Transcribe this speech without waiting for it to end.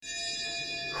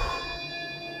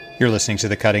You're listening to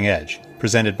The Cutting Edge,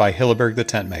 presented by Hilleberg the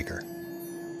Tentmaker.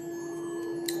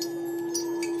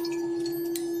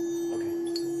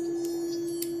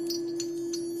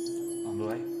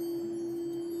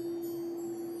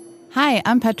 Hi,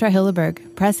 I'm Petra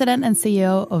Hilleberg, President and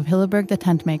CEO of Hilleberg the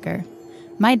Tentmaker.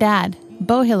 My dad,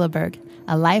 Bo Hilleberg,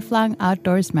 a lifelong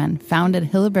outdoorsman,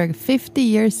 founded Hilleberg 50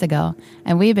 years ago,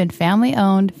 and we've been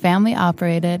family-owned,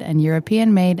 family-operated, and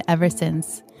European-made ever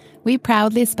since. We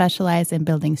proudly specialize in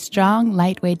building strong,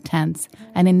 lightweight tents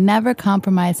and in never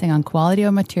compromising on quality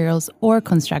of materials or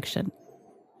construction.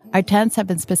 Our tents have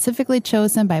been specifically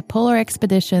chosen by polar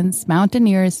expeditions,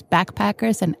 mountaineers,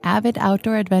 backpackers, and avid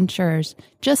outdoor adventurers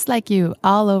just like you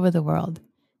all over the world.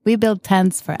 We build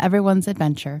tents for everyone's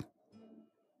adventure.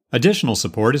 Additional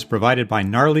support is provided by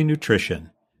Gnarly Nutrition.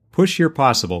 Push your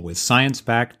possible with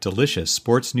science-backed, delicious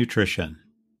sports nutrition.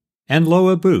 And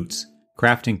LOWA Boots,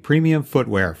 crafting premium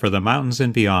footwear for the mountains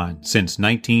and beyond since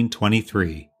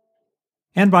 1923.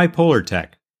 And by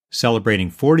Polartec,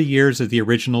 celebrating 40 years of the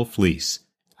original fleece,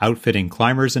 outfitting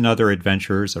climbers and other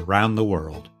adventurers around the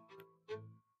world.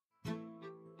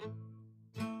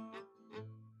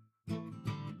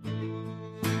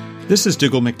 This is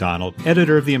Dougald MacDonald,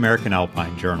 editor of the American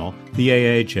Alpine Journal, the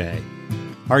AAJ.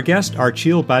 Our guest,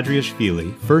 Archil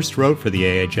Badriashvili, first wrote for the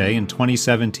AAJ in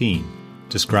 2017,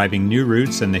 describing new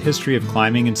routes and the history of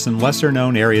climbing in some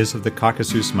lesser-known areas of the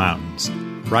Caucasus Mountains,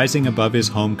 rising above his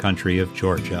home country of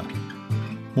Georgia.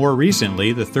 More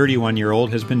recently, the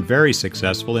 31-year-old has been very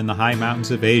successful in the high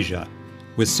mountains of Asia,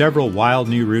 with several wild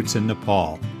new routes in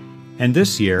Nepal, and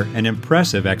this year, an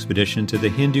impressive expedition to the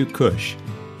Hindu Kush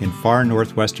in far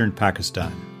northwestern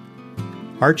Pakistan.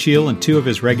 Archil and two of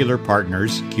his regular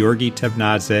partners, Giorgi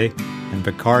Tepnadze and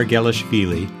Baqar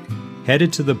Gelashvili,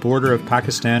 headed to the border of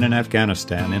Pakistan and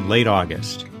Afghanistan in late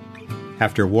August.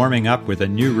 After warming up with a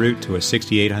new route to a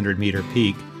 6,800-meter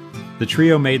peak, the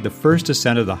trio made the first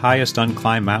ascent of the highest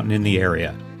unclimbed mountain in the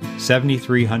area,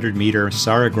 7,300-meter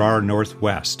Saraghrar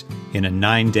Northwest, in a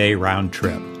 9-day round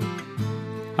trip.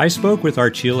 I spoke with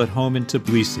Archil at home in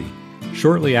Tbilisi,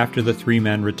 shortly after the three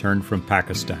men returned from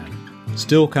Pakistan,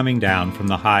 still coming down from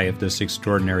the high of this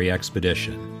extraordinary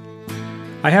expedition.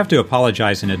 I have to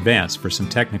apologize in advance for some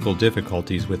technical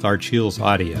difficulties with Archil's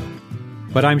audio,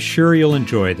 but I'm sure you'll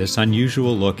enjoy this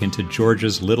unusual look into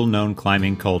Georgia's little-known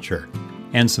climbing culture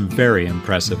and some very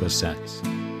impressive ascents.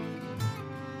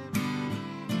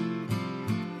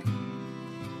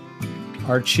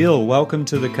 Archil, welcome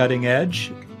to The Cutting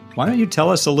Edge. Why don't you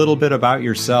tell us a little bit about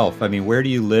yourself? I mean, where do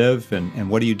you live and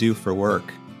what do you do for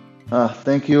work?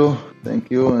 Thank you,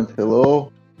 and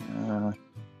hello.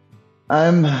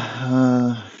 I'm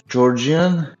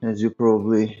Georgian, as you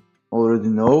probably already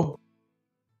know,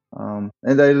 and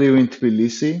I live in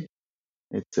Tbilisi.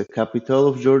 It's the capital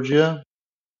of Georgia.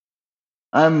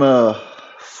 I'm a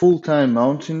full-time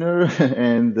mountaineer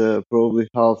and probably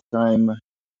half-time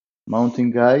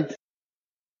mountain guide.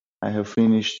 I have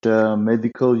finished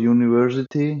medical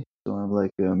university, so I'm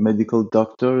like a medical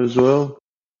doctor as well,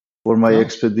 for my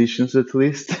expeditions at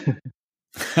least.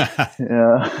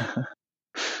 Yeah.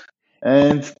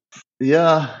 And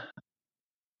yeah,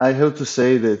 I have to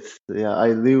say that, I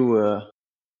live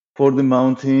for the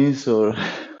mountains, or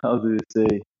how do you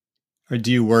say? Or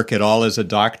do you work at all as a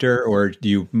doctor, or do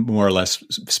you more or less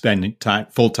spend time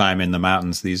full-time in the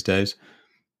mountains these days?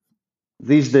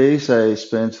 These days I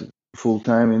spend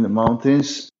full-time in the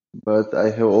mountains, but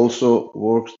I have also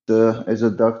worked as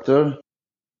a doctor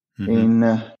in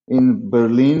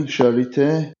Berlin,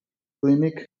 Charité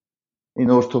Clinic, in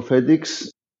orthopedics.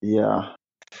 Yeah.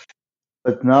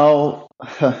 But now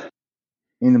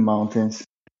in the mountains.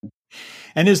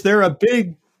 And is there a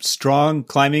big, strong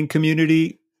climbing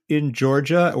community in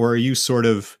Georgia, or are you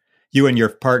you and your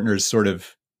partners sort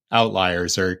of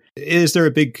outliers, or is there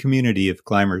a big community of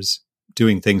climbers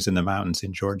doing things in the mountains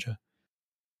in Georgia?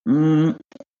 In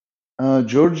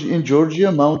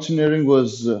Georgia, mountaineering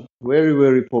was very,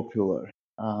 very popular.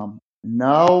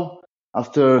 Now,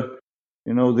 after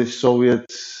the Soviet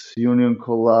Union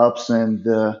collapse and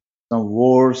some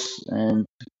wars and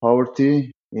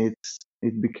poverty, it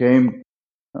became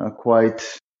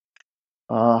quite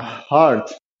hard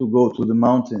to go to the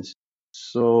mountains.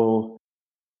 So,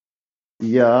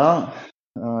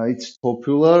 it's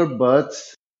popular, but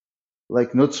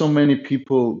like not so many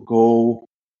people go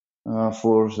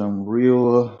for some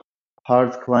real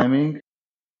hard climbing.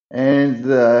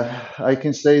 And I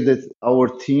can say that our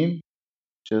team,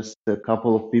 just a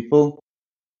couple of people,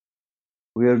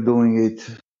 we are doing it,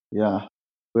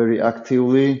 very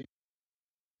actively.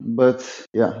 But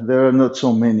there are not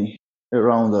so many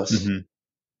around us. Mm-hmm.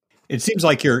 It seems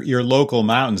like your local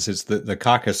mountains, it's the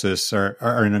Caucasus, are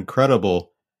an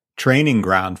incredible training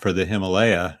ground for the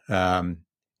Himalaya.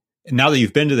 Now that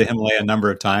you've been to the Himalaya a number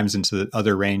of times and to the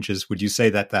other ranges, would you say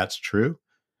that that's true?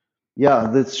 Yeah,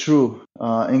 that's true.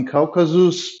 In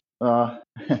Caucasus,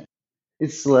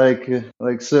 it's like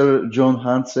Sir John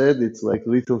Hunt said, it's like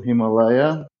little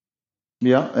Himalaya.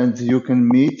 Yeah, and you can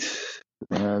meet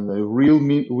the real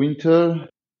winter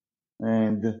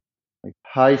and like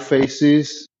high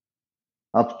faces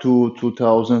up to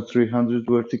 2,300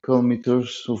 vertical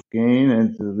meters of gain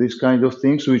and these kind of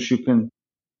things which you can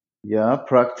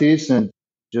practice and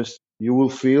just you will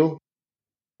feel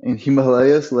in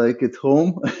Himalayas like at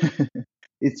home.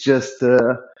 it's just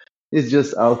uh, it's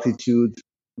just altitude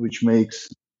which makes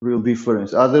real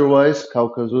difference. Otherwise,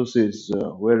 Caucasus is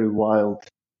very wild.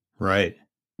 Right.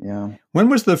 Yeah. When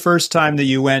was the first time that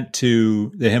you went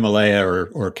to the Himalaya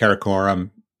or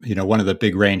Karakoram, one of the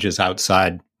big ranges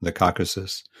outside the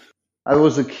Caucasus? I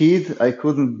was a kid. I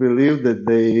couldn't believe that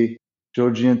the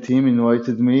Georgian team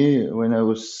invited me when I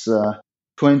was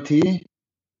 20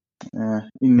 in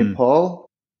Nepal.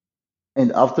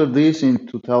 And after this, in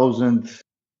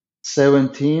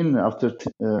 2017, after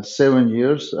 7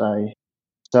 years, I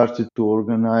started to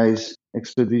organize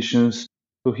expeditions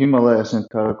to Himalayas and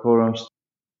Karakorams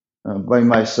by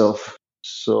myself.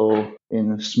 So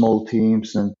in small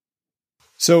teams. And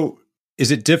so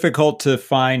is it difficult to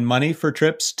find money for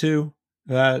trips to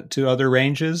other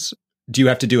ranges? Do you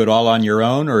have to do it all on your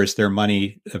own, or is there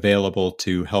money available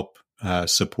to help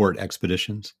support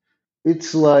expeditions?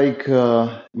 it's like,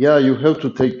 you have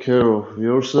to take care of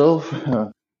yourself.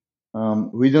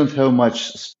 We don't have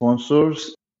much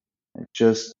sponsors,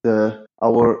 just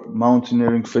our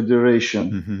Mountaineering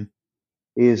Federation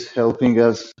is helping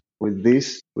us with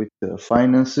this, with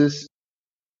finances.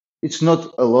 It's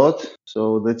not a lot,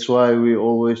 so that's why we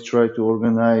always try to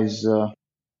organize,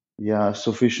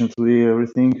 sufficiently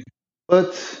everything.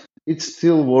 But it's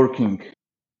still working.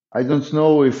 I don't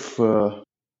know if we'll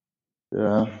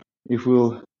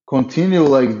continue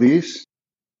like this.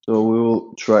 So we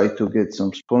will try to get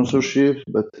some sponsorships.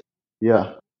 But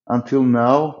yeah, until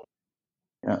now,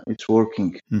 it's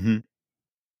working. Mm-hmm.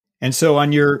 And so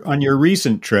on your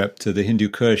recent trip to the Hindu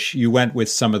Kush, you went with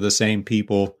some of the same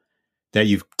people that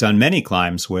you've done many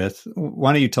climbs with.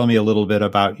 Why don't you tell me a little bit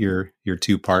about your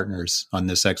two partners on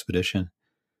this expedition?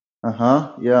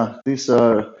 Yeah, these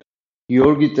are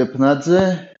Giorgi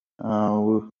Tepnadze,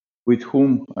 with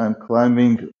whom I'm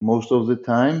climbing most of the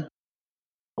time,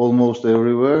 almost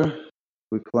everywhere.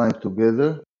 We climb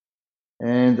together.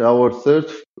 And our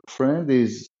third friend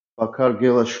is Baqar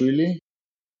Gelashvili.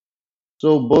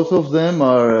 So both of them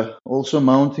are also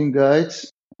mountain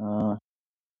guides,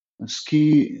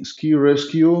 ski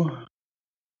rescue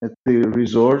at the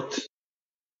resort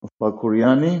of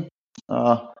Bakuriani.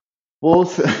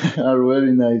 Both are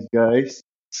very nice guys,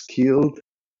 skilled,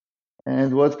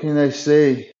 and what can I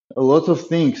say? A lot of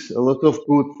things, a lot of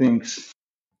good things.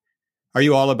 Are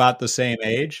you all about the same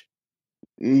age?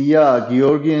 Yeah,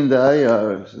 Georgi and I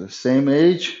are the same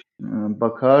age.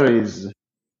 Bakar is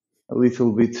a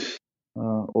little bit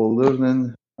older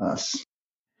than us.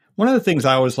 One of the things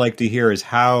I always like to hear is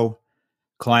how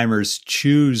climbers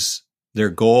choose their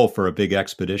goal for a big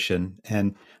expedition.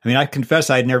 And I mean, I confess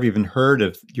I'd never even heard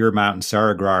of your mountain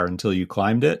Saraghrar until you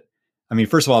climbed it. I mean,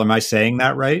 first of all, am I saying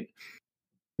that right?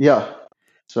 Yeah,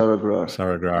 Saraghrar.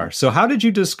 Saraghrar. So how did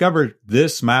you discover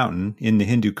this mountain in the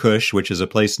Hindu Kush, which is a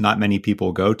place not many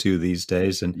people go to these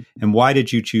days? And why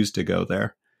did you choose to go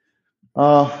there?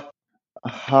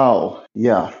 How?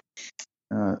 Yeah.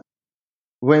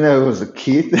 When I was a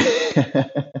kid,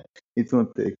 it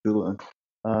won't take too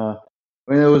long.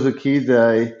 When I was a kid,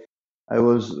 I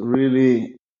was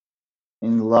really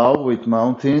in love with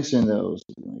mountains, and I was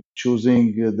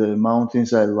choosing the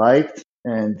mountains I liked,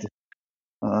 and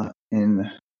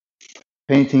in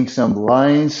painting some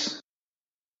lines,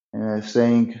 and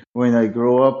saying, when I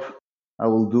grow up, I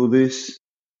will do this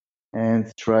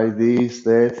and try this,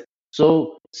 that.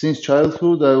 So since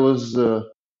childhood, I was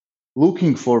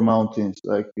looking for mountains,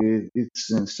 like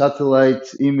it's in satellite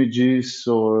images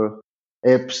or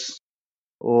apps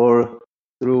or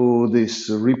through these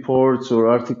reports or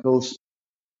articles.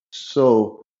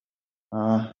 So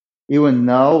even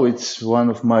now, it's one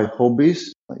of my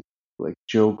hobbies, like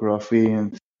geography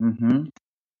and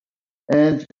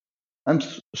I'm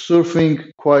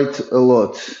surfing quite a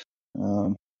lot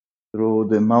um, through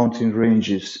the mountain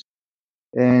ranges.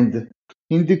 And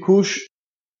Hindu Kush,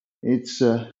 it's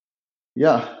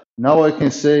now I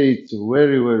can say it's a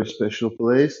very, very special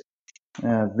place.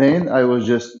 Then I was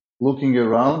just looking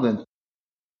around and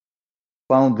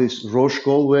found this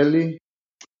Roshkol Valley.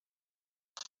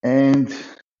 And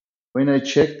when I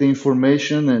checked the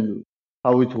information and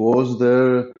how it was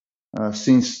there,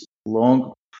 since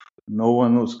long, no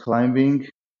one was climbing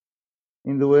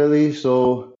in the valley.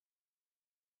 So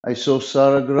I saw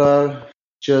Saraghrar,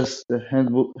 just a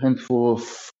handful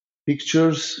of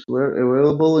pictures were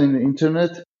available in the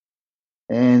internet.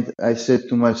 And I said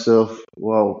to myself,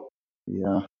 wow,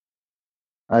 yeah,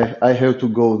 I have to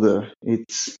go there.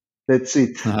 That's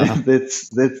it. Uh-huh. That's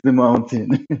the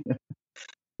mountain.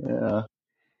 Yeah.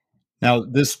 Now,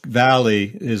 this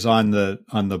valley is on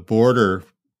the border,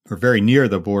 or very near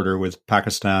the border with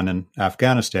Pakistan and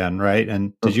Afghanistan, right?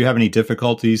 And did you have any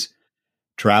difficulties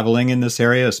traveling in this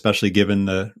area, especially given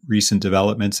the recent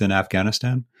developments in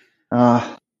Afghanistan?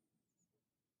 Uh,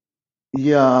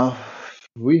 yeah,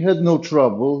 we had no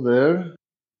trouble there,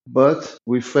 but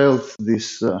we felt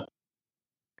this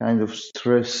kind of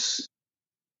stress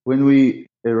when we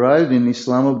arrived in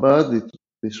Islamabad.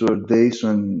 These were days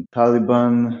when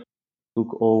Taliban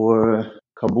took over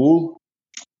Kabul.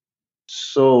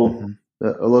 So Mm-hmm.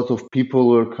 a lot of people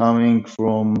were coming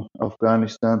from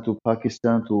Afghanistan to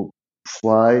Pakistan to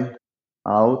fly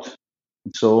out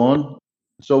and so on.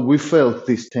 So we felt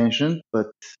this tension, but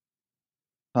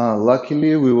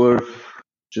luckily we were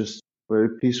just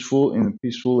very peaceful in a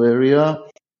peaceful area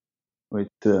with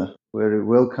very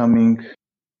welcoming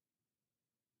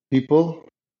people.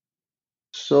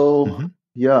 So Mm-hmm.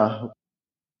 yeah,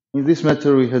 in this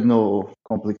matter we had no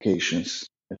complications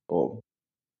at all.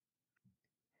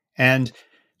 And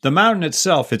the mountain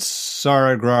itself, it's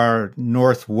Saraghrar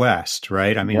Northwest,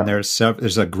 right? I mean, Yeah.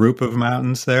 there's a group of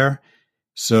mountains there.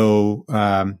 So,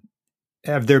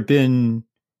 have there been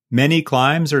many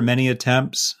climbs or many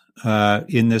attempts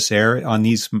in this area on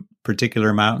these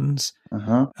particular mountains?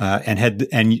 Uh-huh. And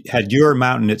had your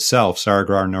mountain itself,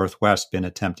 Saraghrar Northwest, been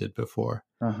attempted before?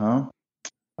 Uh-huh.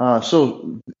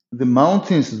 So the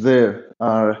mountains there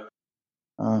are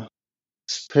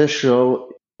special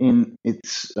in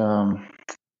its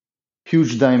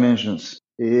huge dimensions.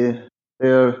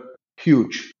 They're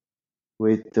huge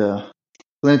with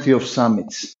plenty of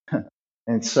summits.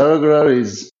 And Saraghrar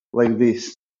is like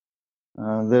this.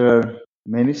 There are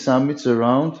many summits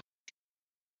around,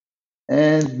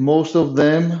 and most of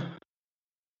them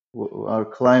are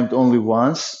climbed only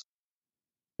once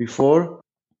before.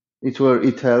 It were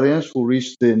Italians who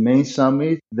reached the main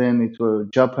summit, then it were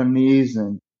Japanese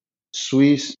and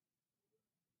Swiss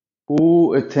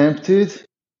who attempted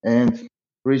and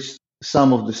reached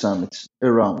some of the summits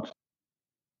around.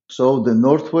 So the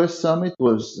Northwest summit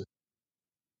was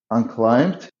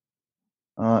unclimbed.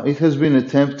 It has been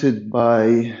attempted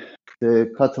by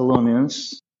the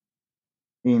Catalonians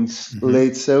in Mm-hmm.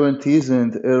 late 70s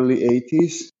and early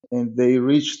 80s, and they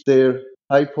reached their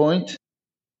high point.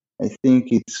 I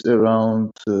think it's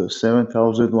around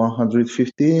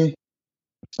 7,150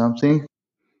 something.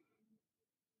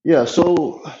 Yeah,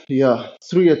 so yeah,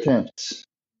 3 attempts,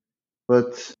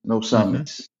 but no Mm-hmm.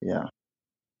 summits. Yeah,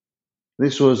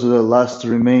 this was the last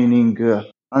remaining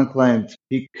unclimbed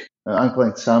peak,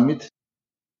 unclimbed summit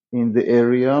in the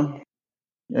area,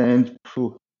 and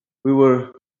we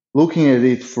were looking at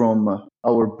it from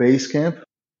our base camp,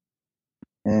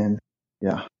 and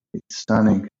yeah, it's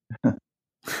stunning.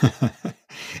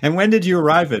 And when did you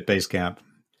arrive at base camp?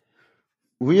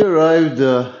 We arrived,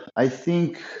 I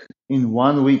think, in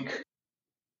 1 week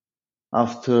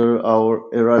after our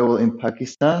arrival in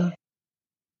Pakistan,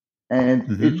 and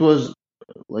it Mm-hmm. was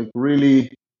like really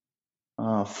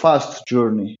fast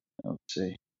journey, I would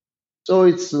say. So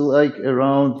it's like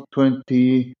around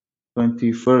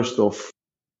 21st of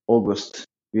August.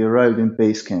 We arrived in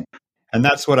base camp. And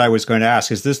that's what I was going to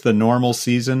ask. Is this the normal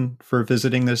season for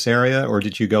visiting this area, or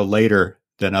did you go later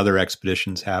than other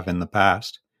expeditions have in the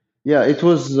past? Yeah, it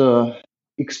was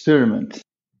experiment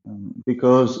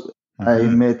because I Mm-hmm.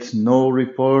 met no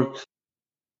report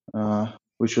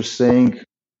which was saying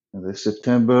that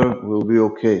September will be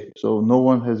okay. So no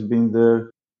one has been there,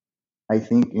 I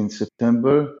think, in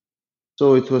September.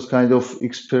 So it was kind of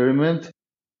experiment,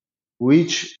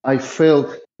 which I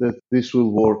felt that this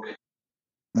will work.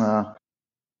 Uh,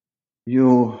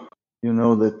 you you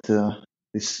know that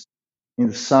this in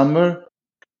the summer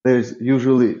there's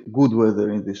usually good weather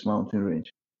in this mountain range.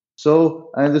 So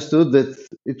I understood that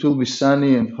it will be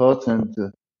sunny and hot and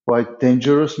quite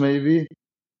dangerous maybe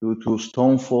due to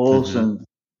stonefalls Mm-hmm. and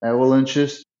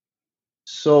avalanches.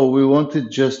 So we wanted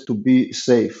just to be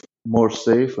safe, more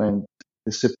safe, and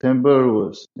the September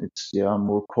was it's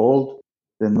more cold.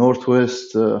 The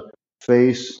northwest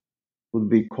face would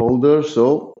be colder,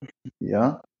 so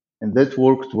yeah, and that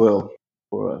worked well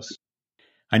for us.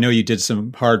 I know you did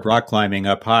some hard rock climbing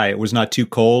up high. It was not too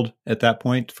cold at that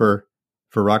point for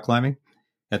for rock climbing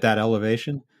at that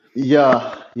elevation?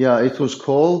 Yeah, it was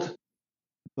cold,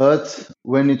 but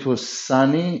when it was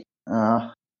sunny,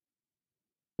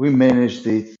 we managed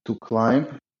it to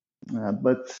climb.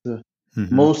 But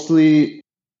Mm-hmm. mostly,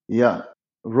 yeah,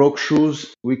 rock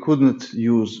shoes. We couldn't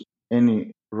use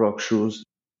any rock shoes.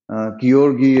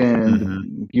 Mm-hmm.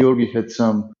 Georgi had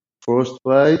some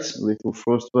little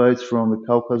frost bites from the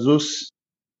Caucasus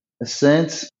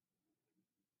ascents,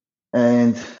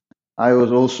 and I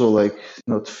was also like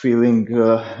not feeling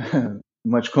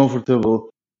much comfortable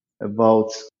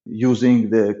about using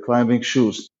the climbing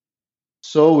shoes.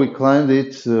 So we climbed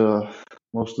it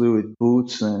mostly with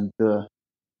boots and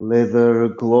leather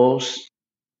gloves,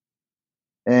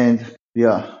 and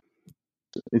yeah,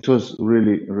 it was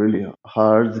really really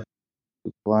hard to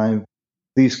climb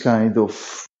this kind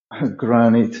of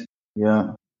granite,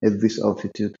 yeah, at this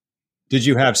altitude. Did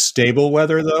you have stable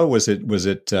weather though? Was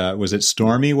it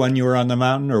stormy when you were on the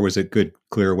mountain, or was it good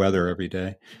clear weather every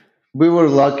day? We were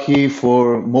lucky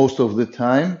for most of the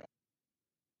time.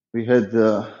 We had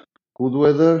good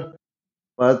weather,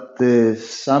 but the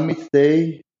summit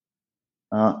day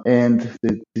and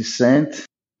the descent,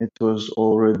 it was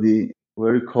already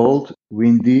very cold,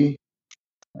 windy,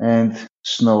 and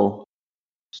snow.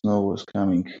 Snow was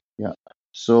coming. Yeah.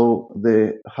 So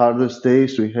the hardest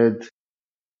days we had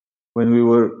when we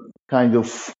were kind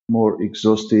of more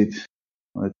exhausted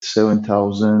at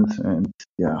 7,000 and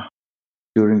yeah,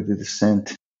 during the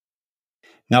descent.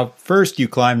 Now, first you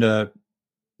climbed a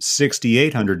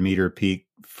 6,800-meter peak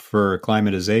for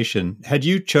acclimatization. Had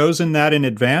you chosen that in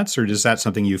advance, or is that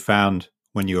something you found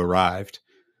when you arrived?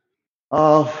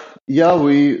 Uh, yeah,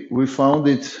 we found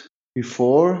it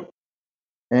before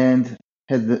and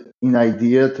had an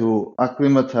idea to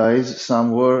acclimatize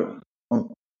somewhere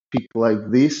on peak like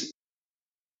this,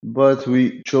 but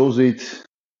we chose it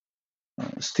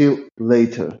still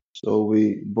later. So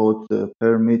we bought the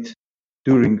permit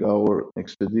during our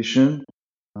expedition.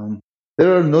 Um,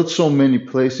 there are not so many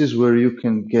places where you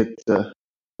can get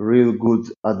real good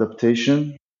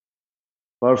adaptation.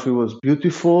 Parfi was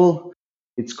beautiful.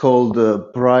 It's called the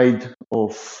Bride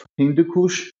of Hindu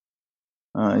Kush.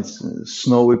 It's a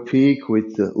snowy peak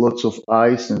with lots of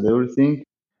ice and everything.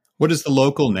 What is the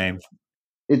local name?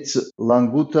 It's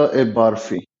Languta e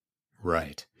Barfi.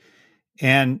 Right.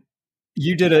 And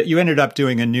you ended up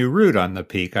doing a new route on the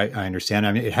peak. I understand.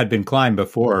 I mean, it had been climbed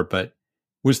before, but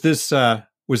was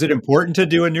it important to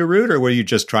do a new route, or were you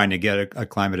just trying to get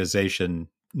acclimatization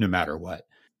no matter what?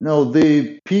 No,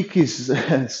 the peak is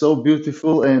so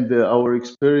beautiful, and our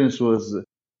experience was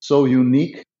so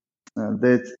unique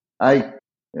that I.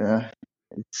 Uh,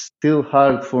 it's still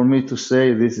hard for me to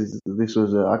say this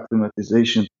was an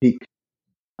acclimatization peak.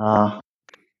 Uh,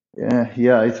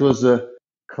 yeah, it was a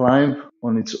climb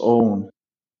on its own.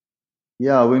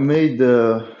 Yeah, we made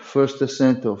the first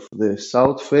ascent of the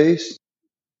south face,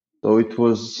 so it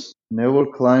was never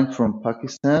climbed from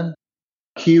Pakistan.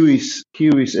 Kiwis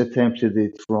attempted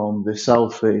it from the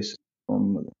south face,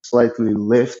 from slightly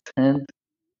left hand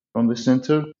from the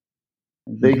center.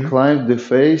 They Mm-hmm. climbed the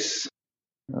face,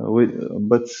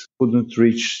 but couldn't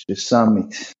reach the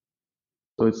summit.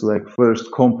 So it's like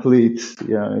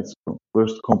it's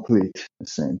first complete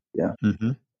ascent. Yeah,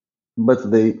 Mm-hmm.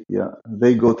 but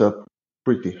they got up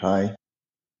pretty high,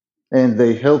 and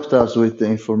they helped us with the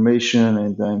information,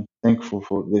 and I'm thankful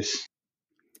for this.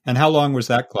 And how long was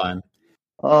that climb?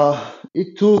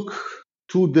 It took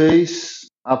 2 days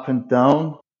up and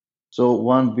down. So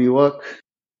one bivouac,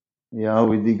 yeah,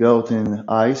 we dig out in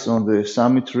ice on the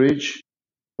summit ridge.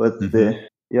 But Mm-hmm. the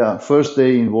first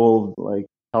day involved like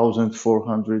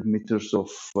 1,400 meters of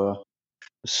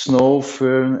snow,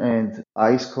 fern, and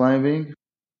ice climbing.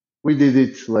 We did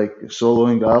it like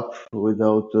soloing up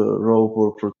without a rope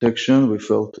or protection. We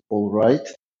felt all right.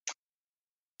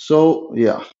 So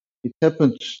yeah, it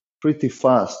happened pretty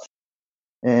fast.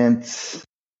 And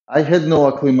I had no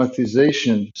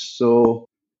acclimatization, so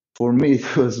for me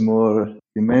it was more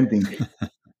demanding.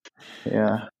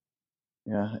 Yeah,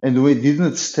 and we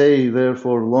didn't stay there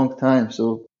for a long time.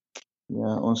 So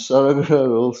yeah, on Saraghrar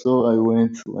also I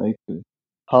went like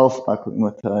half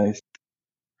acclimatized.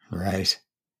 Right.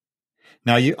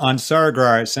 Now, you on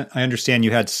Saraghrar, I understand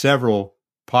you had several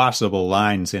possible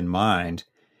lines in mind,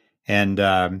 and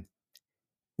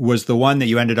was the one that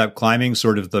you ended up climbing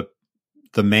sort of the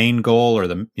main goal, or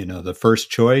the first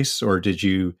choice, or did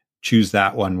you choose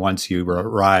that one once you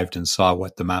arrived and saw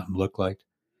what the mountain looked like?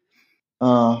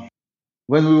 Uh,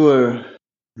 when we were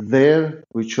there,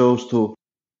 we chose to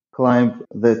climb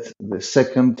the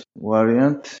second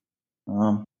variant,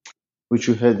 um, which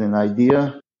we had an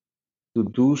idea to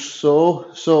do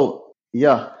so. So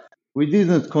yeah, we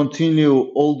didn't continue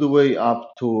all the way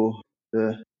up to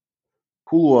the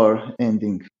couloir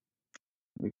ending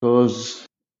because,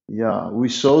 yeah, we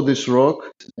saw this rock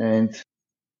and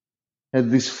had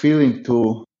this feeling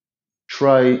to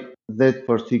try that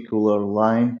particular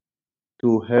line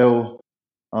to have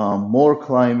more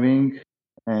climbing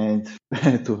and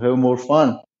to have more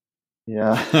fun.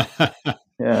 Yeah,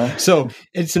 yeah. So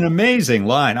it's an amazing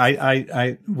line.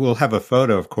 I will have a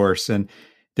photo, of course, and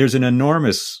there's an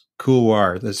enormous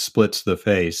couloir that splits the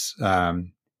face.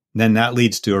 Then that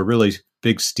leads to a really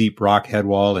big, steep rock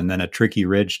headwall, and then a tricky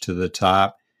ridge to the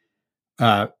top.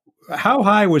 Uh, how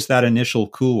high was that initial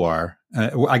couloir?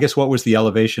 I guess what was the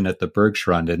elevation at the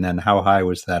Bergschrund, and then how high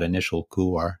was that initial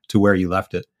couloir to where you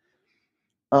left it?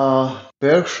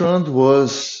 Bergschrund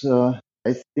was, I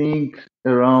think,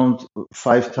 around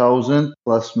 5,000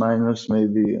 plus minus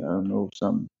maybe, I don't know,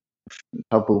 some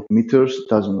couple of meters,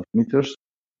 dozen of meters.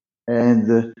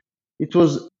 And it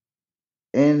was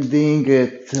ending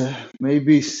at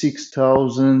maybe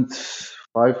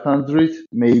 6,500,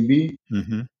 maybe.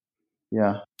 Mm-hmm.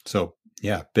 Yeah. So,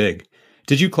 yeah, big.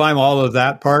 Did you climb all of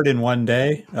that part in one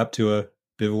day up to a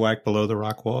bivouac below the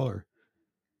rock wall? Or?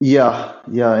 Yeah,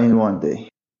 in one day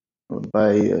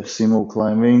by simul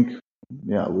climbing,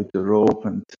 yeah, with the rope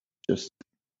and just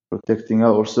protecting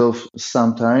ourselves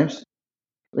sometimes.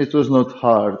 It was not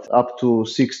hard, up to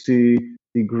 60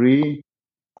 degree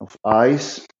of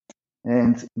ice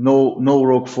and no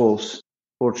rock falls,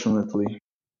 fortunately.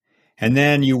 And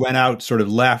then you went out sort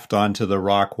of left onto the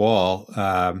rock wall.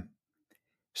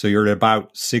 So you're at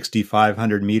about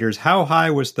 6,500 meters. How high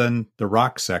was then the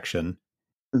rock section?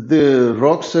 The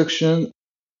rock section,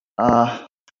 the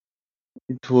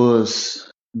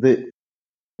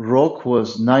rock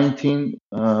was 19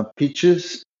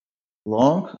 pitches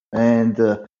long, and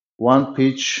one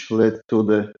pitch led to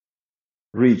the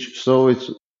ridge. So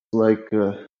it's like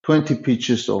 20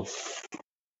 pitches of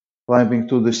climbing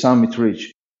to the summit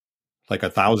ridge. Like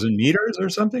 1,000 meters or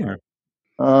something? Or?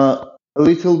 A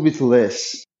little bit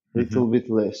less,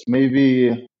 Mm-hmm.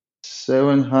 maybe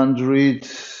 700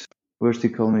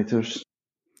 vertical meters.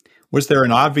 Was there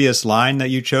an obvious line that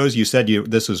you chose? You said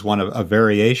this was one of a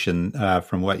variation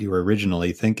from what you were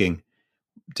originally thinking.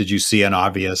 Did you see an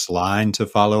obvious line to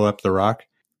follow up the rock?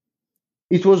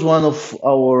 It was one of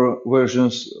our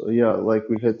versions. Yeah, like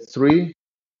we had three.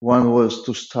 One was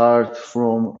to start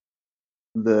from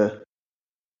the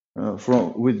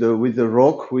from with the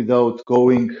rock without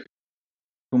going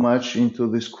too much into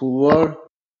this couloir,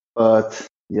 but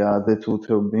yeah, that would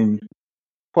have been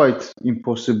quite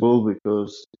impossible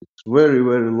because it's very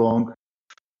long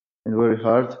and very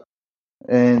hard.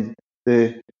 And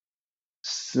the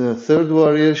third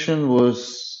variant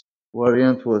was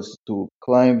to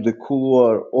climb the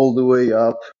couloir all the way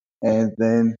up and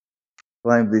then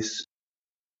climb this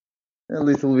a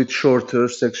little bit shorter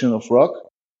section of rock.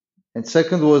 And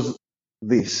second was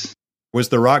this. Was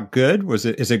the rock good?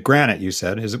 Is it granite? You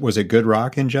said was it good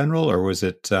rock in general, or was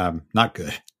it not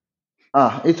good?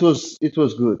 It was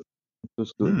good. It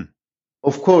was good. Hmm.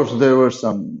 Of course, there were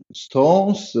some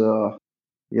stones,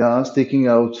 yeah, sticking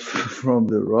out from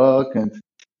the rock, and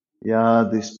yeah,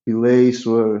 these delays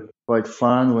were quite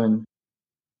fun when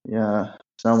yeah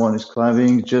someone is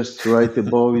climbing just right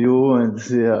above you, and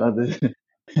yeah,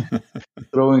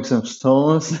 throwing some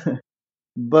stones.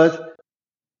 But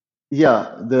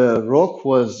yeah, the rock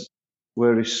was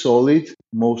very solid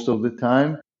most of the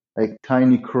time, like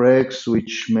tiny cracks,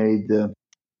 which made the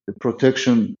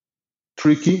protection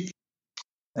tricky.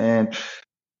 And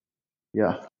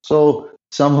yeah, so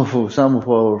some of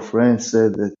our friends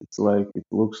said that it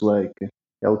looks like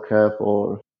El Cap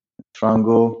or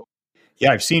Trango.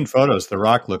 Yeah, I've seen photos. The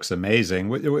rock looks amazing.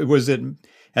 Was it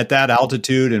at that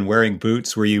altitude and wearing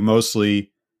boots? Were you mostly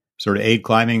sort of aid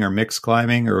climbing or mixed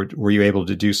climbing, or were you able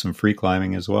to do some free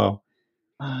climbing as well?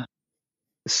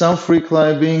 Some free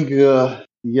climbing,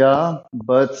 yeah,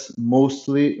 but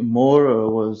mostly more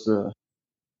was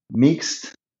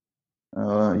mixed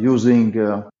using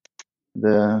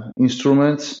the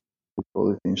instruments. We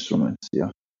call it instruments, yeah,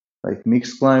 like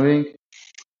mixed climbing.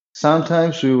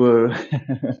 Sometimes we were,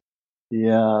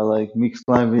 yeah, like mixed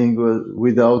climbing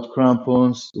without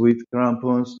crampons, with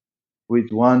crampons, with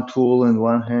one tool and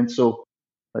one hand. So,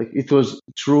 like, it was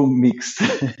true mixed.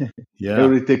 Yeah.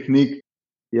 Every technique,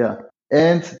 yeah,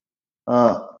 and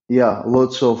yeah,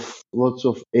 lots of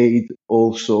aid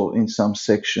also in some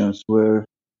sections where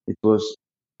it was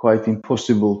quite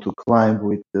impossible to climb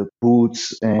with the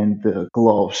boots and the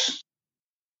gloves.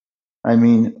 I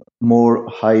mean, more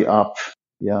high up,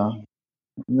 yeah,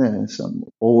 and then some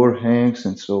overhangs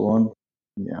and so on.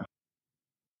 Yeah.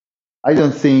 I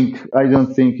don't think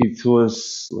it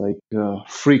was like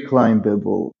free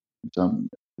climbable.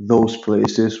 Those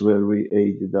places where we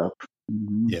ended up.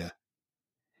 Mhm. Yeah.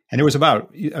 And it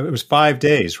was 5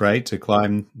 days, right, to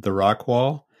climb the rock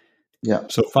wall. Yeah.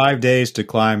 So 5 days to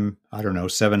climb, I don't know,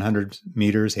 700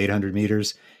 meters, 800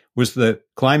 meters. Was the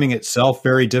climbing itself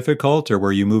very difficult, or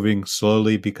were you moving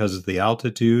slowly because of the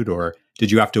altitude, or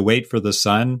did you have to wait for the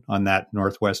sun on that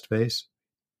northwest face?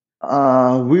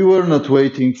 We were not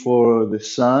waiting for the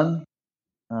sun.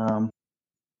 Um,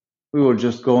 we were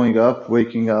just going up,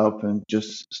 waking up, and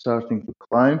just starting to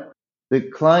climb.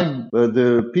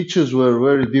 The pitches were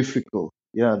very difficult.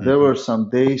 Yeah, there Hmm. were some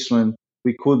days when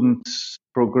we couldn't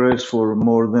progress for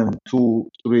more than 2,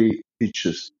 3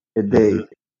 pitches a Hmm. day.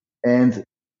 And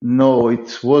no,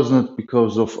 it wasn't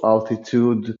because of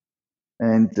altitude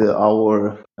and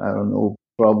our, I don't know,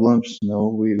 problems. No,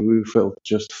 we felt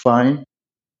just fine.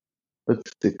 But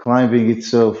the climbing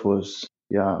itself was,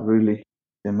 yeah, really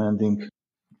demanding.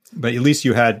 But at least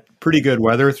you had pretty good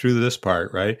weather through this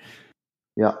part, right?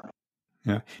 Yeah.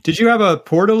 Yeah. Did you have a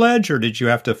portaledge, or did you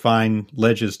have to find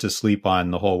ledges to sleep on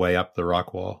the whole way up the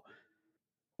rock wall?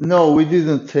 No, we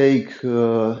didn't take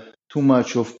too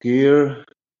much of gear.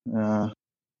 Uh,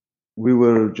 we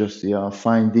were just, yeah,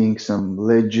 finding some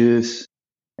ledges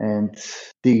and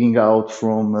digging out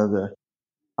from the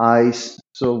ice.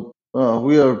 So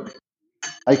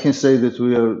I can say that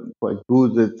we are quite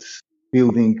good at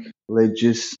building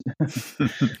ledges,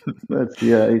 but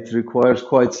yeah, it requires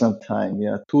quite some time.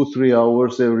 Yeah, 2, 3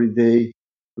 hours every day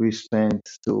we spent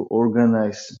to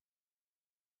organize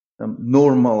some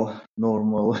normal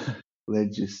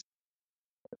ledges.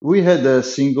 We had a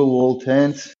single wall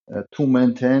tent, a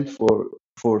 2-man tent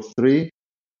for three,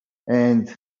 and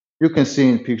you can see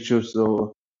in pictures.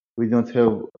 So we don't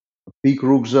have big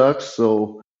rucksacks,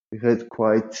 so we had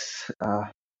quite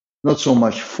not so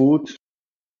much food,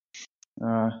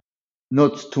 uh,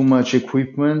 not too much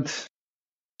equipment.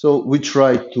 So we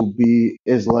tried to be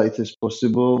as light as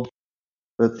possible.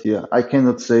 But yeah, I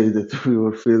cannot say that we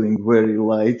were feeling very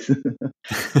light.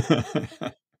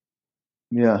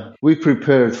 Yeah, we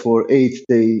prepared for 8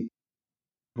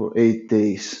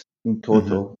 days in Hmm.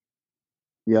 total.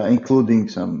 Yeah, including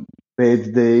some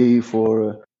bed day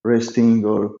for resting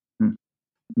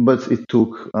but it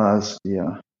took us,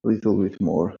 yeah, a little bit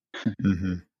more.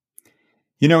 Hmm.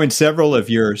 In several of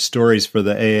your stories for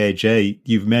the AAJ,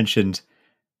 you've mentioned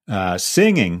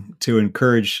singing to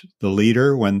encourage the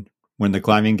leader when the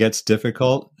climbing gets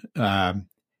difficult.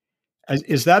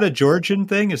 Is that a Georgian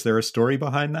thing? Is there a story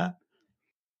behind that?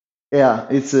 Yeah,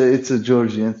 it's a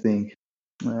Georgian thing.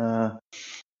 Uh,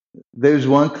 there's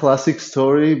one classic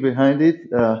story behind it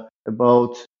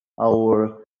about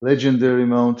our legendary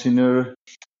mountaineer,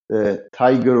 the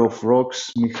Tiger of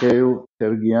Rocks, Mikhail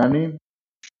Tergiani.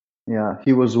 Yeah,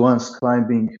 he was once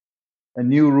climbing a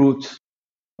new route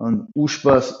on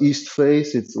Ushba's east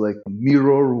face. It's like a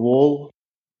mirror wall.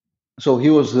 So he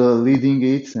was leading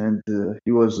it, and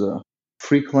he was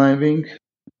free climbing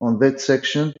on that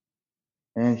section.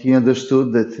 And he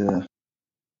understood that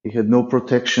he had no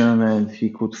protection and he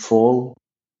could fall.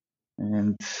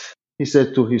 And he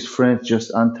said to his friends,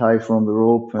 "Just untie from the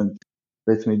rope and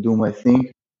let me do my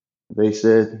thing." They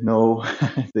said no.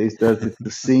 They started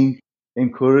to sing,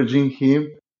 encouraging him.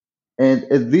 And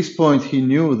at this point, he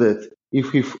knew that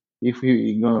if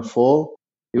he gonna fall,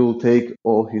 he will take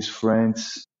all his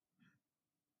friends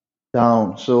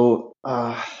down. So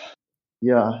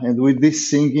yeah, and with this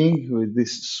singing, with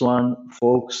these swan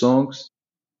folk songs,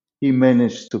 he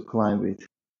managed to climb it.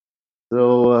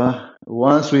 So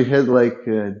once we had like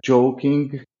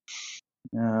joking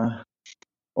uh,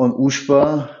 on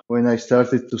Ushpa when I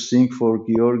started to sing for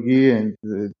Giorgi, and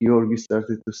Giorgi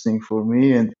started to sing for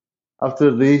me. And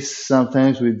after this,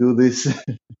 sometimes we do this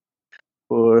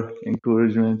for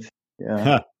encouragement. Yeah.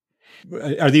 Huh.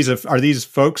 Are these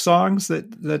folk songs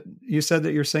that you said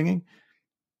that you're singing?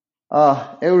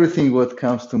 Everything what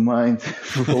comes to mind,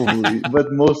 probably,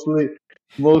 but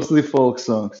mostly folk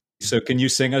songs. So can you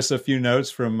sing us a few notes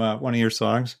from one of your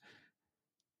songs?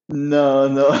 No,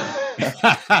 no,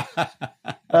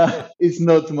 it's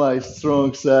not my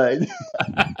strong side.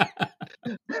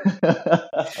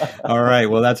 All right.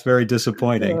 Well, that's very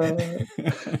disappointing.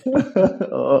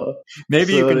 Oh,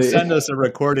 Maybe you can sorry. send us a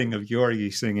recording of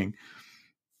Georgi singing.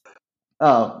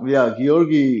 Yeah,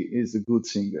 Georgi is a good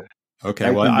singer. Okay.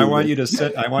 I Well, can I do want you to that.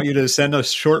 send. I want you to send a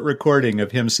short recording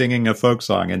of him singing a folk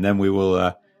song, and then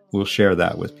we'll share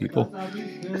that with people.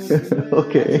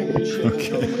 Okay.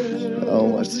 Okay. How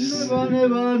much?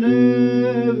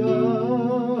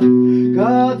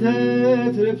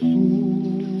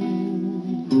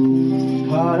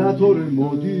 Para todo el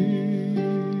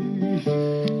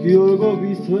In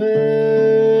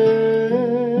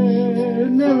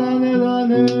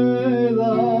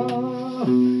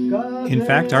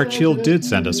fact, Archil did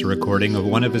send us a recording of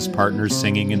one of his partners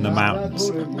singing in the mountains.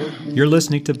 You're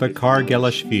listening to Baqar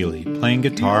Gelashvili playing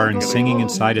guitar and singing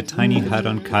inside a tiny hut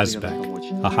on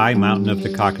Kazbek, a high mountain of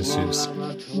the Caucasus,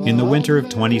 in the winter of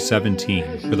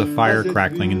 2017, with a fire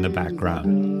crackling in the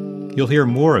background. You'll hear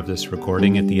more of this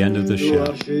recording at the end of the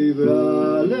show.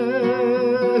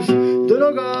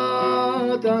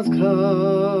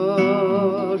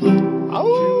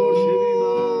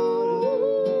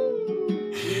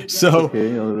 So,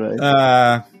 okay, all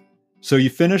right. So you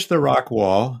finish the rock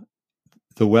wall.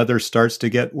 The weather starts to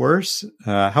get worse.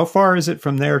 How far is it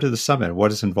from there to the summit?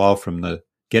 What is involved from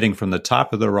getting from the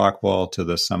top of the rock wall to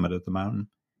the summit of the mountain?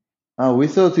 We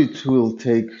thought it will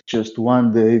take just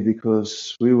one day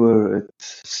because we were at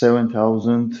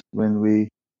 7,000 when we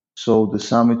saw the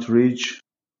summit ridge.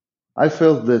 I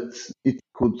felt that it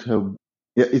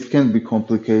can be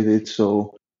complicated,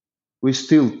 so we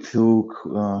still took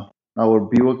our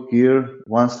bivouac gear,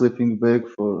 one sleeping bag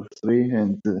for 3,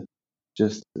 and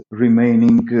just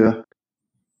remaining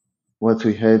what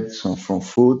we had from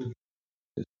food,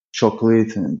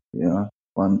 chocolate, and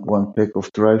one pack of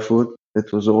dry food.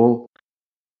 That was all.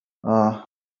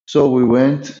 So we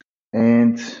went,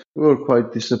 and we were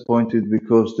quite disappointed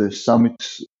because the summit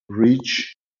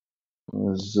ridge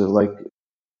was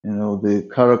the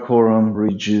Karakoram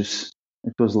ridges.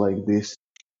 It was like this,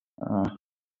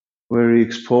 very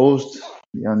exposed.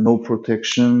 Yeah, no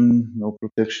protection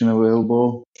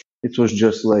available. It was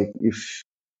just like if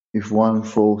one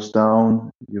falls down,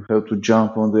 you have to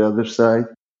jump on the other side.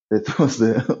 That was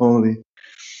the only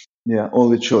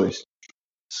choice.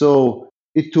 So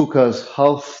it took us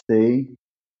half day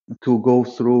to go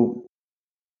through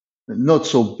not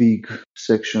so big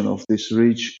section of this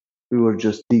ridge. We were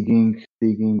just digging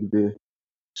the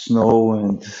snow,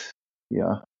 and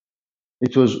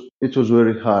it was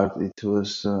very hard. It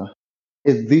was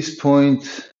at this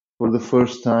point, for the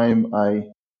first time,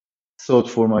 I thought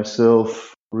for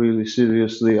myself really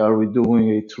seriously, are we doing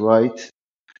it right?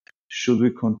 Should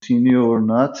we continue or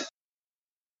not?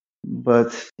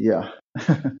 But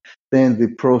then the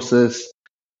process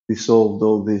dissolved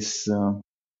all these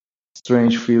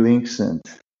strange feelings, and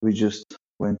we just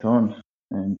went on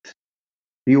and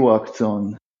bivouacked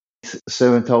on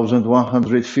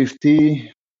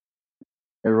 7,150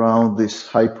 around this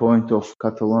high point of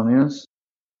Catalonians.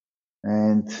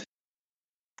 And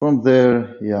from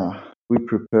there, we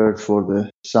prepared for the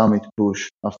summit push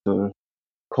after a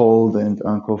cold and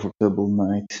uncomfortable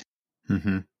night.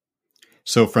 Mm-hmm.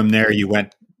 So from there, you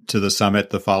went to the summit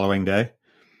the following day?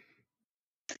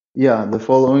 Yeah, the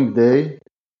following day,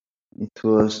 it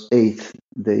was day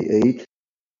 8.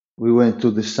 We went to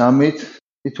the summit.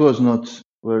 It was not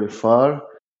very far.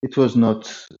 It was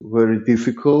not very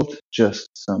difficult, just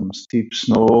some steep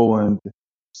snow and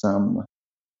some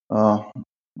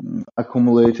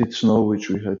accumulated snow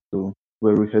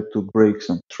where we had to break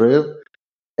some trail.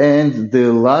 And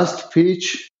the last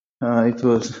pitch, it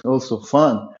was also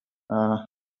fun.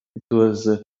 It was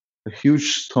a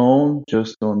huge stone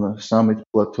just on a summit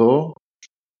plateau,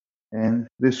 and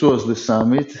this was the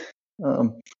summit.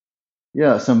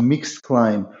 Some mixed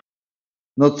climb,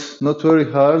 not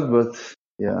very hard, but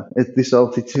at this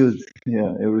altitude,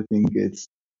 everything gets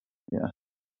a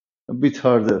bit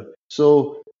harder.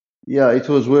 So it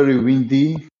was very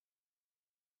windy.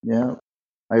 Yeah,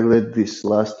 I led this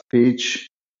last pitch,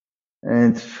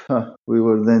 and we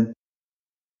were then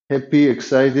happy,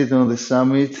 excited on the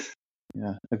summit.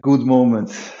 Yeah, a good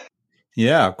moment.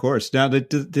 Yeah, of course. Now, did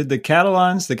the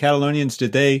Catalonians,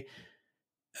 did they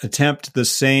attempt the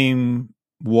same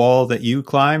wall that you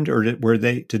climbed, or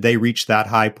did they reach that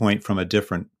high point from a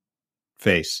different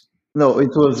face? No,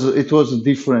 it was a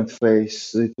different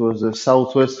face. It was a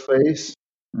southwest face.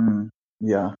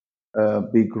 A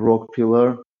big rock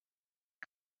pillar.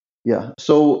 Yeah,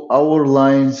 so our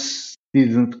lines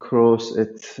didn't cross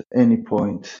at any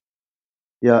point.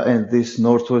 Yeah, and this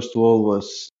northwest wall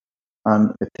was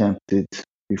unattempted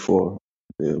before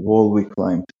the wall we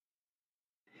climbed.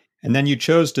 And then you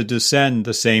chose to descend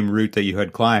the same route that you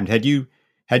had climbed. Had you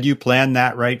planned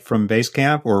that right from base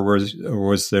camp, or was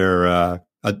there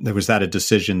was that a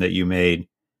decision that you made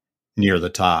near the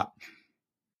top?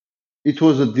 It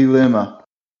was a dilemma.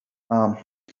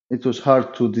 It was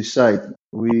hard to decide.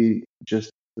 We just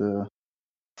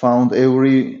found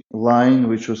every line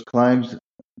which was climbed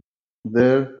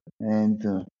there,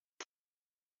 and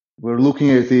we're looking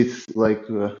at it like,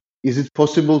 is it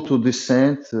possible to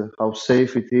descend? How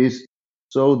safe it is?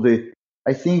 So the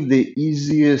I think the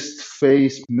easiest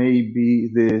face may be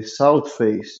the south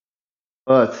face,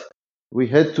 but we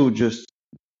had to just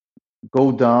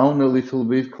go down a little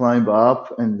bit, climb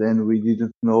up, and then we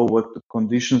didn't know what the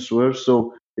conditions were.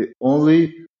 So the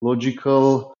only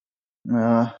logical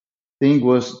uh, thing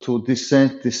was to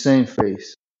descend the same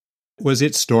face. Was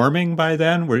it storming by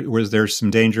then? Was there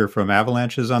some danger from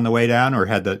avalanches on the way down, or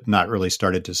had that not really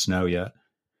started to snow yet?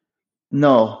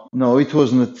 No, it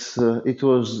wasn't.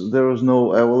 There was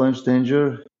no avalanche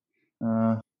danger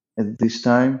at this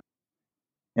time,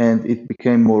 and it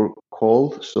became more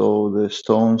cold, so the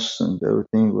stones and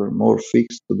everything were more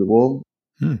fixed to the wall.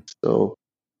 So,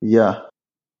 yeah.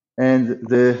 And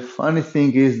the funny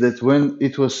thing is that when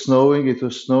it was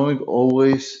snowing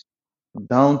always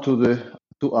down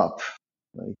to up.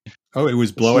 Like Oh, it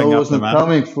was the snow blowing up the wasn't mountain?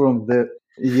 coming from there.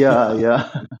 Yeah.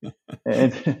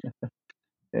 and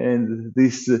and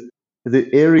this the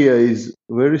area is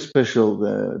very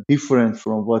special, different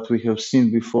from what we have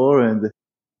seen before, and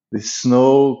the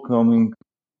snow coming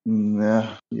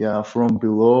from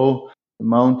below the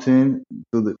mountain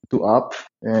to up,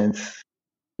 and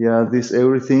this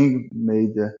everything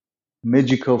made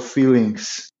magical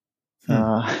feelings.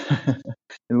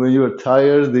 And when you are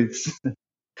tired,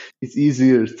 it's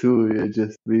easier to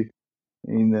just be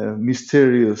in a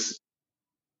mysterious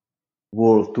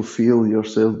world, to feel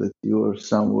yourself that you are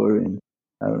somewhere in,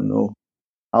 I don't know,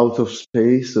 out of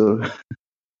space or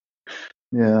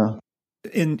yeah.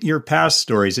 In your past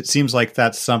stories, it seems like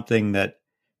that's something that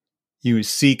you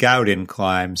seek out in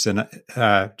climbs. And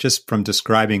just from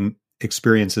describing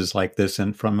experiences like this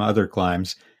and from other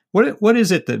climbs, what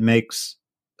is it that makes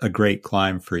a great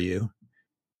climb for you?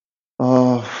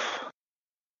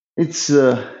 It's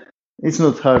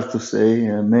not hard to say.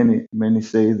 Many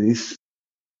say this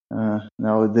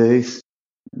nowadays.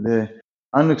 The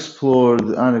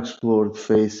unexplored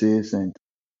faces and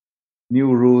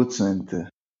new routes and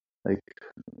like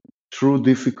true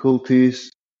difficulties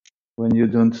when you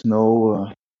don't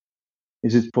know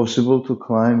is it possible to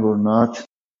climb or not.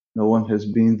 No one has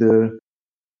been there,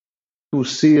 to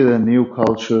see the new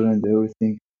culture and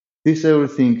everything. This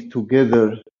everything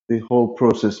together, the whole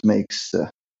process makes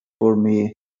for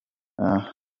me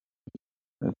a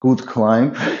good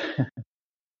climb,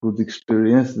 good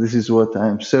experience. This is what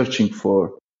I'm searching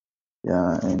for.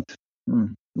 Yeah, and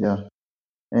yeah,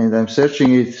 and I'm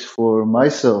searching it for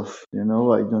myself. I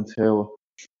don't have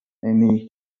any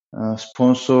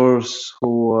sponsors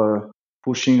who are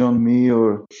pushing on me,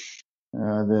 or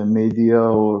the media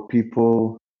or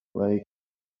people like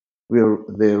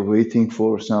they're waiting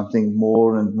for something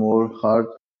more and more hard.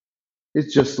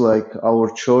 It's just like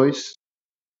our choice,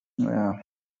 our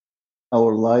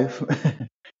life.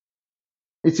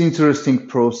 It's interesting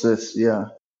process, yeah,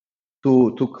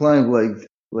 to climb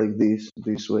like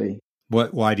this way.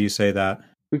 Why do you say that?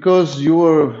 Because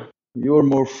you're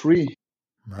more free.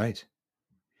 Right.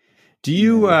 Do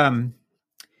you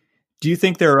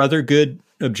think there are other good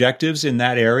objectives in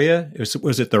that area?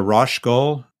 Was it the Rosh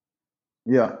goal?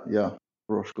 Yeah,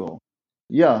 Rosh goal.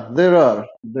 Yeah, there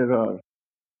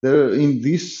in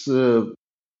this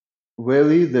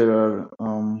valley there are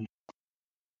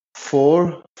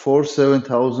four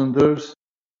 7,000ers,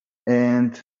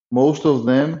 and most of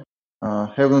them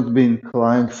haven't been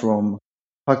climbed from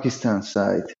Pakistan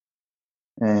side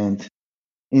and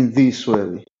in this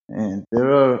valley. And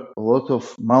there are a lot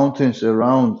of mountains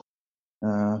around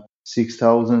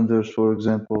 6,000ers, for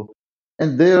example,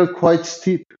 and they are quite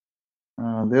steep.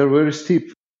 They are very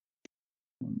steep.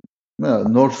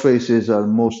 North faces are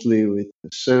mostly with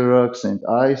seracs and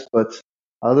ice, but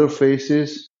other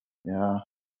faces, yeah,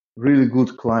 really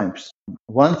good climbs.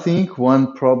 One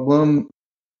problem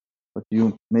that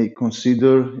you may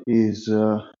consider is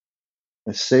a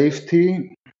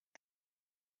safety,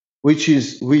 which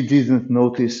is we didn't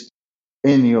notice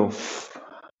any of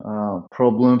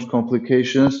problems,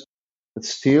 complications, but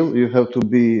still you have to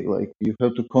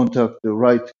contact the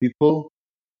right people,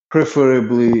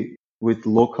 preferably with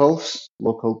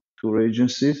local tour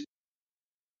agencies.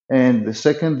 And the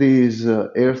second is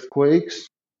earthquakes.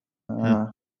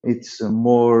 It's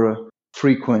more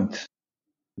frequent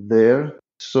there,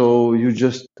 so you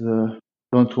just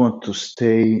don't want to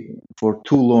stay for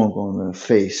too long on a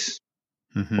face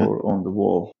or on the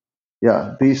wall.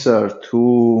 Yeah, these are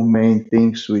two main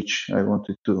things which I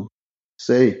wanted to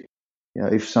say. Yeah,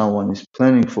 if someone is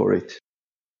planning for it.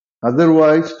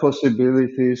 Otherwise,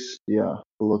 possibilities. Yeah,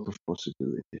 a lot of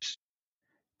possibilities.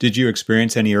 Did you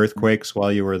experience any earthquakes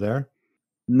while you were there?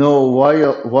 No,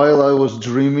 while I was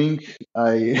dreaming,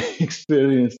 I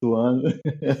experienced one.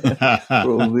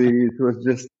 Probably it was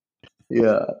just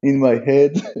Yeah, in my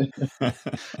head.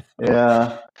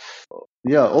 Yeah.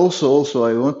 Yeah. Also,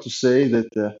 I want to say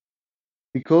that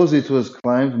because it was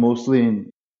climbed mostly in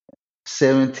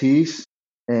 70s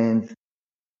and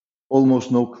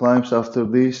almost no climbs after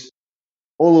this,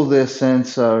 all of the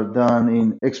ascents are done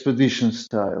in expedition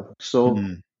style. So,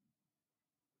 Mhm.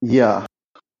 yeah,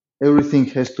 everything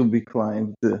has to be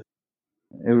climbed.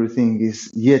 Everything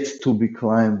is yet to be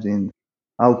climbed in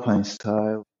alpine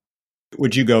style.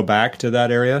 Would you go back to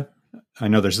that area? I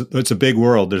know it's a big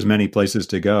world. There's many places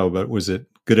to go, but was it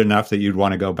good enough that you'd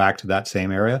want to go back to that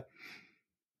same area?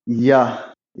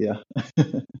 Yeah, yeah.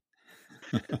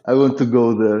 I want to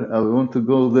go there. I want to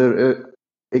go there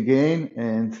again,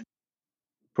 and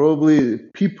probably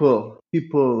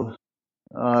people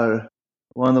are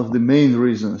one of the main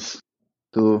reasons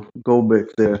to go back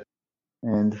there.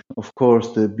 And of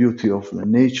course, the beauty of the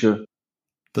nature.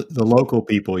 The local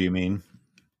people, you mean?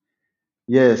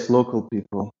 Yes, local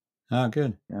people. Oh,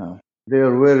 good. Yeah, they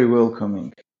are very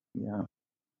welcoming. Yeah.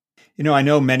 I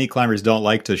know many climbers don't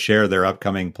like to share their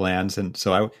upcoming plans, and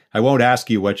so I won't ask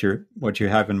you what you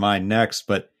have in mind next.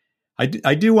 But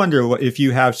I do wonder if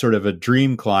you have sort of a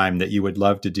dream climb that you would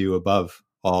love to do above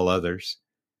all others.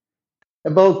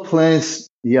 About plans,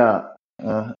 yeah,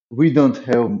 we don't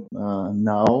have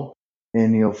now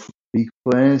any of big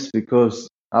plans because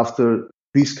after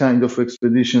these kind of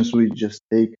expeditions, we just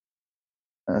take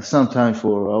some time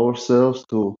for ourselves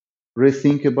to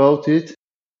rethink about it,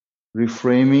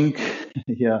 reframing,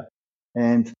 yeah,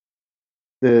 and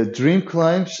the dream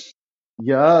climbs,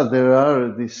 yeah, there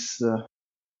are this.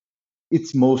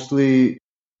 It's mostly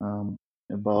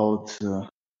about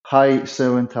high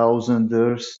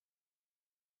 7,000ers,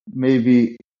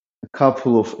 maybe a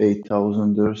couple of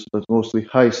 8,000ers, but mostly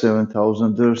high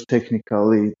 7,000ers,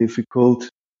 technically difficult,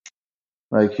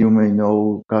 like you may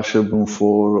know Kashabun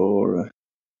 4 or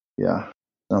yeah,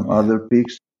 some Yeah. other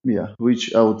peaks, yeah,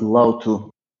 which I would love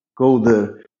to go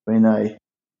there when I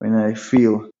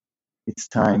feel it's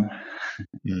time.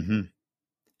 Mm-hmm.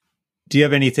 Do you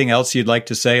have anything else you'd like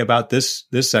to say about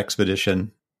this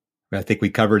expedition? I think we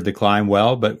covered the climb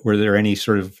well, but were there any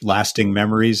sort of lasting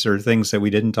memories or things that we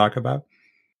didn't talk about?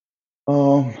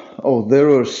 There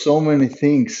were so many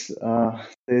things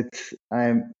that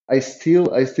I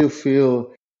still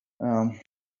feel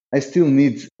I still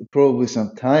need probably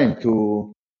some time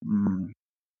mm,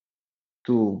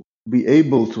 to be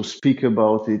able to speak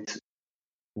about it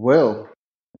well.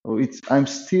 I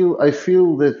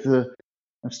feel that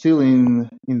I'm still in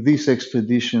this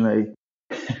expedition.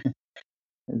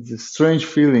 It's a strange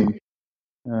feeling.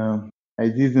 Um, I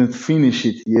didn't finish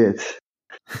it yet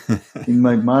in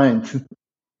my mind.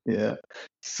 Yeah.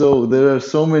 So there are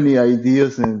so many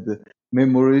ideas and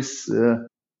memories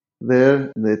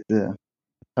there that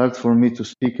hard for me to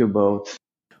speak about.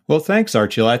 Well, thanks,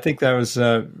 Archil. I think that was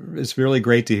it's really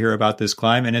great to hear about this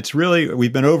climb, and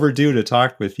we've been overdue to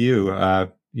talk with you.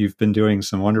 You've been doing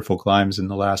some wonderful climbs in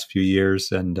the last few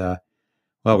years, and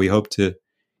we hope to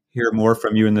hear more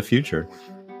from you in the future.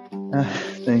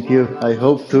 Thank you. I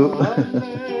hope to.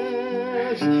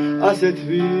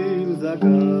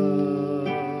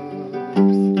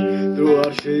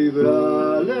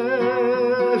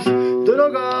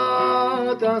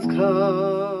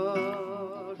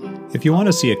 If you want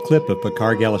to see a clip of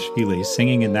Baqar Gelashvili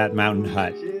singing in that mountain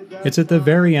hut, it's at the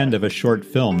very end of a short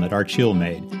film that Archil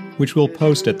made, which we'll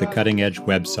post at the Cutting Edge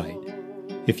website.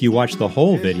 If you watch the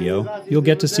whole video, you'll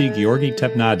get to see Giorgi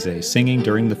Tepnadze singing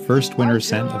during the first winter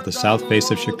ascent of the south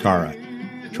face of Saqqara,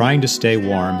 trying to stay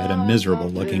warm at a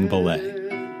miserable-looking belay.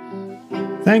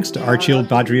 Thanks to Archil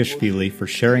Badriashvili for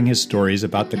sharing his stories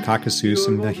about the Caucasus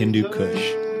and the Hindu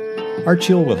Kush.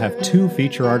 Archil will have 2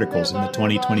 feature articles in the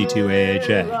 2022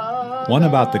 AAJ, one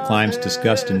about the climbs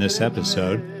discussed in this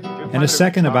episode, and a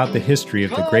second about the history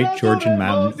of the great Georgian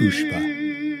mountain Ushba.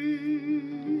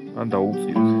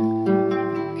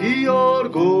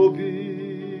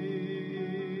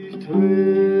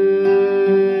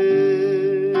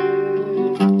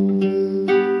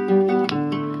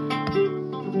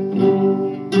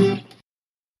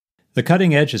 The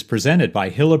Cutting Edge is presented by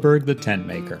Hilleberg the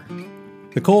Tentmaker.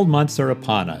 The cold months are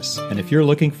upon us, and if you're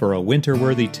looking for a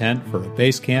winter-worthy tent for a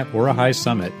base camp or a high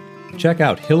summit, check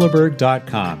out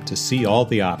Hilleberg.com to see all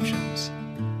the options.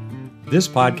 This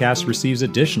podcast receives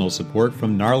additional support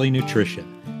from Gnarly Nutrition,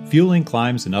 fueling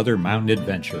climbs and other mountain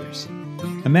adventures.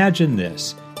 Imagine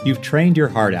this. You've trained your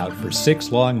heart out for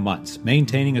 6 long months,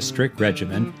 maintaining a strict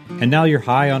regimen, and now you're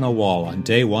high on a wall on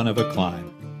day 1 of a climb.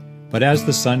 But as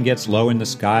the sun gets low in the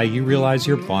sky, you realize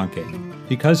you're bonking,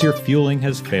 because your fueling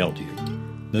has failed you.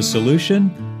 The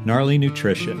solution? Gnarly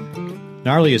Nutrition.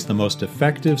 Gnarly is the most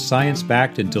effective,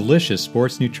 science-backed, and delicious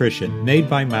sports nutrition made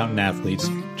by mountain athletes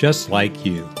just like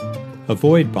you.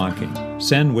 Avoid bonking.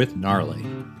 Send with Gnarly.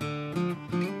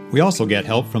 We also get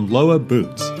help from LOWA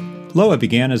Boots. LOWA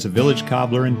began as a village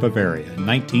cobbler in Bavaria in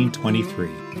 1923.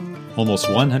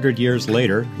 Almost 100 years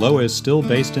later, LOWA is still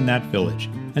based in that village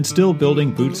and still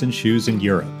building boots and shoes in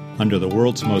Europe under the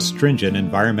world's most stringent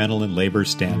environmental and labor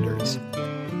standards.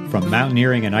 From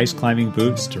mountaineering and ice climbing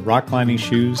boots to rock climbing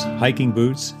shoes, hiking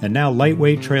boots, and now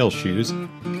lightweight trail shoes,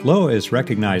 LOWA is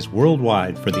recognized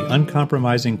worldwide for the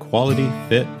uncompromising quality,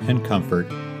 fit, and comfort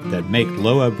that make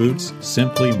LOWA boots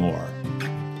simply more.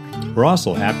 We're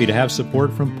also happy to have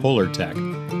support from Polartec,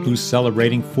 who's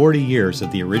celebrating 40 years of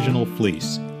the original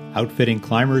fleece, outfitting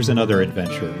climbers and other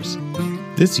adventurers.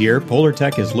 This year,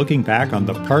 Polartec is looking back on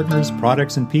the partners,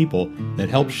 products, and people that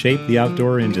helped shape the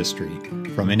outdoor industry,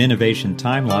 from an innovation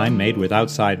timeline made with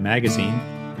Outside Magazine,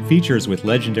 features with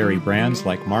legendary brands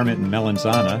like Marmot and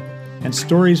Melanzana, and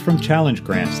stories from challenge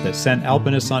grants that sent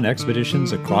alpinists on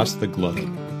expeditions across the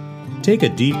globe. Take a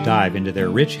deep dive into their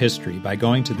rich history by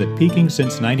going to the Peaking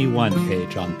Since 91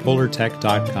 page on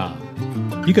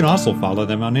Polartec.com. You can also follow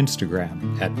them on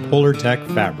Instagram at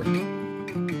PolartecFabric.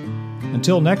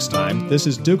 Until next time, this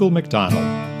is Dougald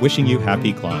MacDonald, wishing you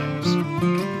happy climbs.